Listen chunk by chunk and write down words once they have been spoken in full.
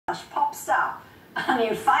stop. And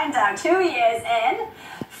you find out who he is in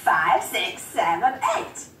 5, 6, 7,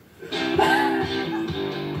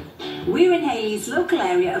 8. We're in Hayley's local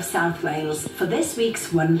area of South Wales for this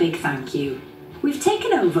week's One Big Thank You. We've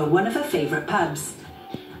taken over one of her favourite pubs,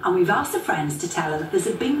 and we've asked her friends to tell her that there's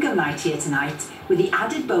a bingo night here tonight with the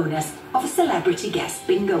added bonus of a celebrity guest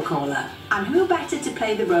bingo caller. And who better to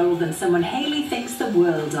play the role than someone Hayley thinks the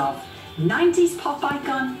world of? 90s pop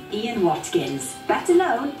icon Ian Watkins, better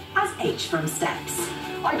known as H from Steps.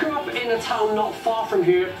 I grew up in a town not far from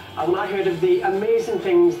here, and when I heard of the amazing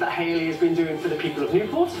things that Hayley has been doing for the people of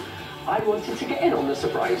Newport, I wanted to get in on the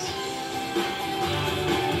surprise.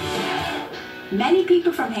 Many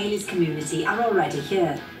people from Hayley's community are already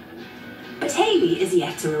here, but Hayley is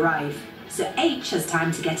yet to arrive, so H has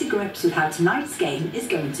time to get to grips with how tonight's game is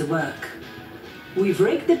going to work. We've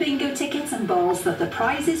rigged the bingo tickets and balls that the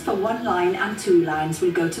prizes for 1 line and 2 lines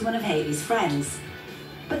will go to one of Hayley's friends.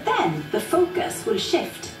 But then the focus will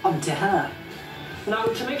shift onto her. Now,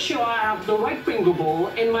 to make sure I have the right bingo ball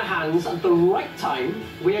in my hands at the right time,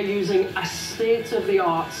 we are using a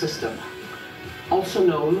state-of-the-art system, also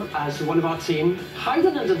known as one of our team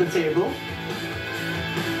hiding under the table.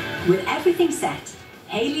 With everything set,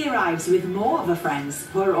 Hayley arrives with more of her friends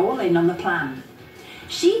who are all in on the plan.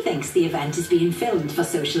 She thinks the event is being filmed for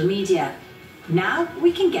social media. Now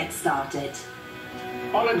we can get started.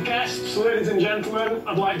 Honoured guests, ladies and gentlemen,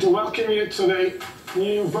 I'd like to welcome you to the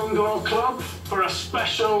new Bungalow Club for a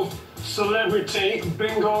special celebrity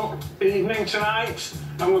bingo evening tonight.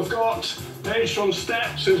 And we've got H from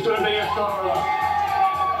Steps who's going to be a caller.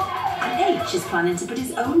 And H is planning to put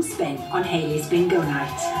his own spin on Hayley's bingo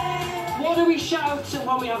night. What do we shout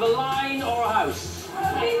when we have a line or a house?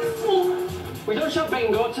 We don't shout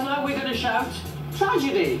bingo, tonight we're going to shout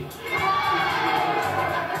tragedy.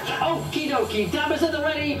 Okie dokie, dabbers at the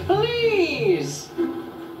ready, please.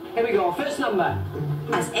 Here we go, first number.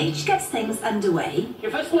 As H gets things underway,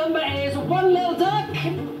 Your first number is 1 little duck.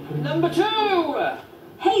 Number 2.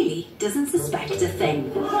 Hayley doesn't suspect a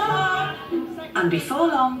thing. And before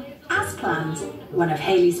long, as planned, one of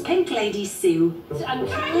Hayley's pink ladies, Sue, And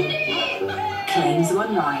 2. claims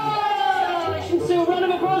 1 line. Congratulations, Sue, round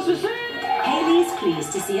of applause for Sue. Hayley is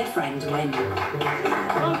pleased to see her friend win.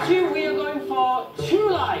 Round 2, we are going for 2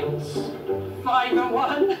 lines. 5 and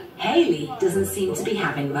 1. Hayley doesn't seem to be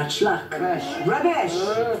having much luck. Rubbish!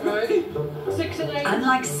 6 and 8.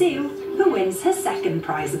 Unlike Sue, who wins her second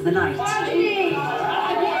prize of the night.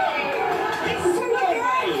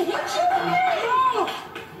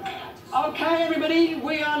 Okay, everybody,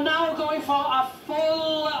 we are now going for a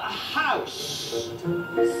full house.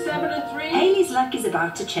 7 and 3. Hayley's luck is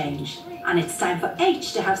about to change, and it's time for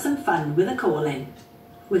H to have some fun with a call-in,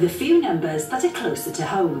 with a few numbers that are closer to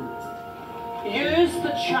home. Yes,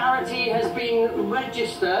 the charity has been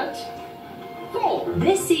registered. 4.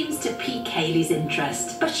 This seems to pique Hayley's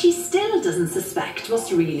interest, but she still doesn't suspect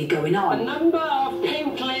what's really going A on. number of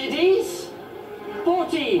pink ladies.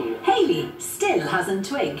 14. Hayley still hasn't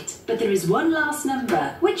twigged, but there is one last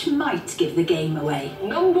number which might give the game away.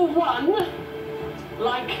 Number 1,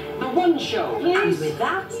 like the One Show, And please. with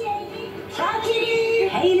that,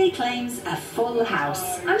 Hayley claims a full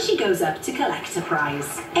house, and she goes up to collect a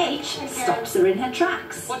prize. H stops her in her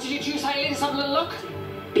tracks, What did you choose, Hayley? Let's have a little look.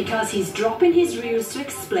 because he's dropping his ruse to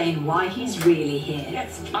explain why he's really here.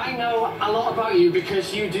 Yes, I know a lot about you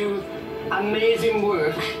because you do amazing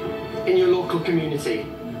work in your local community.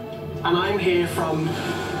 And I'm here from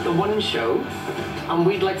the One Show, and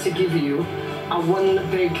we'd like to give you a one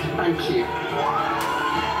big thank you.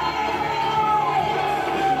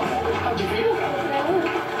 How do you feel?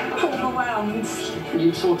 Overwhelmed.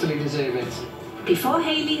 You totally deserve it. Before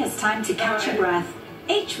Hayley has time to catch her breath,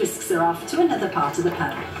 H whisks her off to another part of the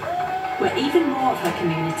pub, where even more of her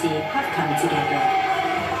community have come together.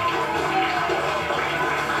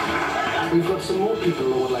 We've got some more people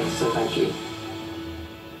who would like to say thank you.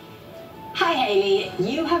 Hi Hayley,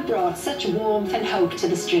 you have brought such warmth and hope to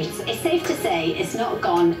the streets. It's safe to say it's not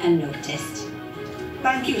gone unnoticed.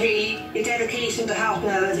 Thank you, Hayley. Your dedication to helping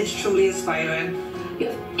others is truly inspiring. You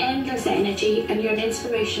have endless energy and you're an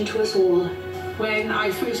inspiration to us all. When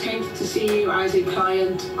I first came to see you as a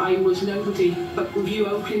client, I was nobody. But with you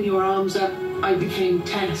opening your arms up, I became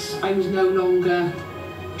Tess. I was no longer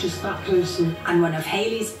just that person. And one of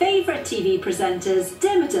Hayley's favourite TV presenters,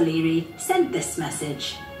 Dermot O'Leary, sent this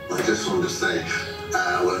message. I just wanted to say,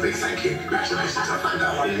 well, a big thank you, congratulations. I found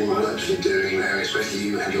out all the work you're doing there, especially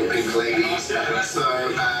you and your pink ladies. So, just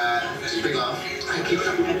a big love. Thank you.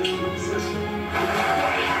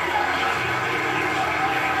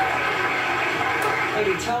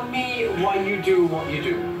 Hayley, tell me why you do what you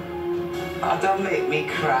do. Oh, don't make me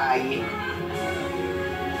cry.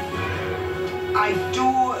 I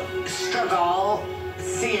do struggle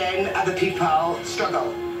seeing other people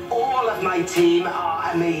struggle. All of my team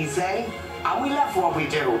are amazing and we love what we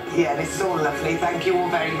do. Yeah, it's so lovely. Thank you all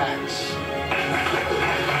very much.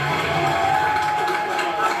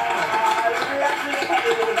 Lovely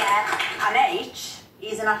Haley there. And H,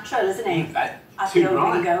 he's a natural, isn't he? At the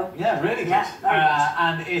old bingo. Yeah, really good. Yeah,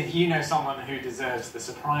 and if you know someone who deserves the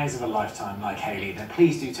surprise of a lifetime like Haley, then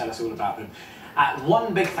please do tell us all about them at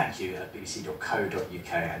one big thank you at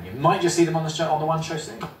bbc.co.uk, and you might just see them on the show, on the One Show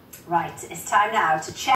soon. Right, it's time now to check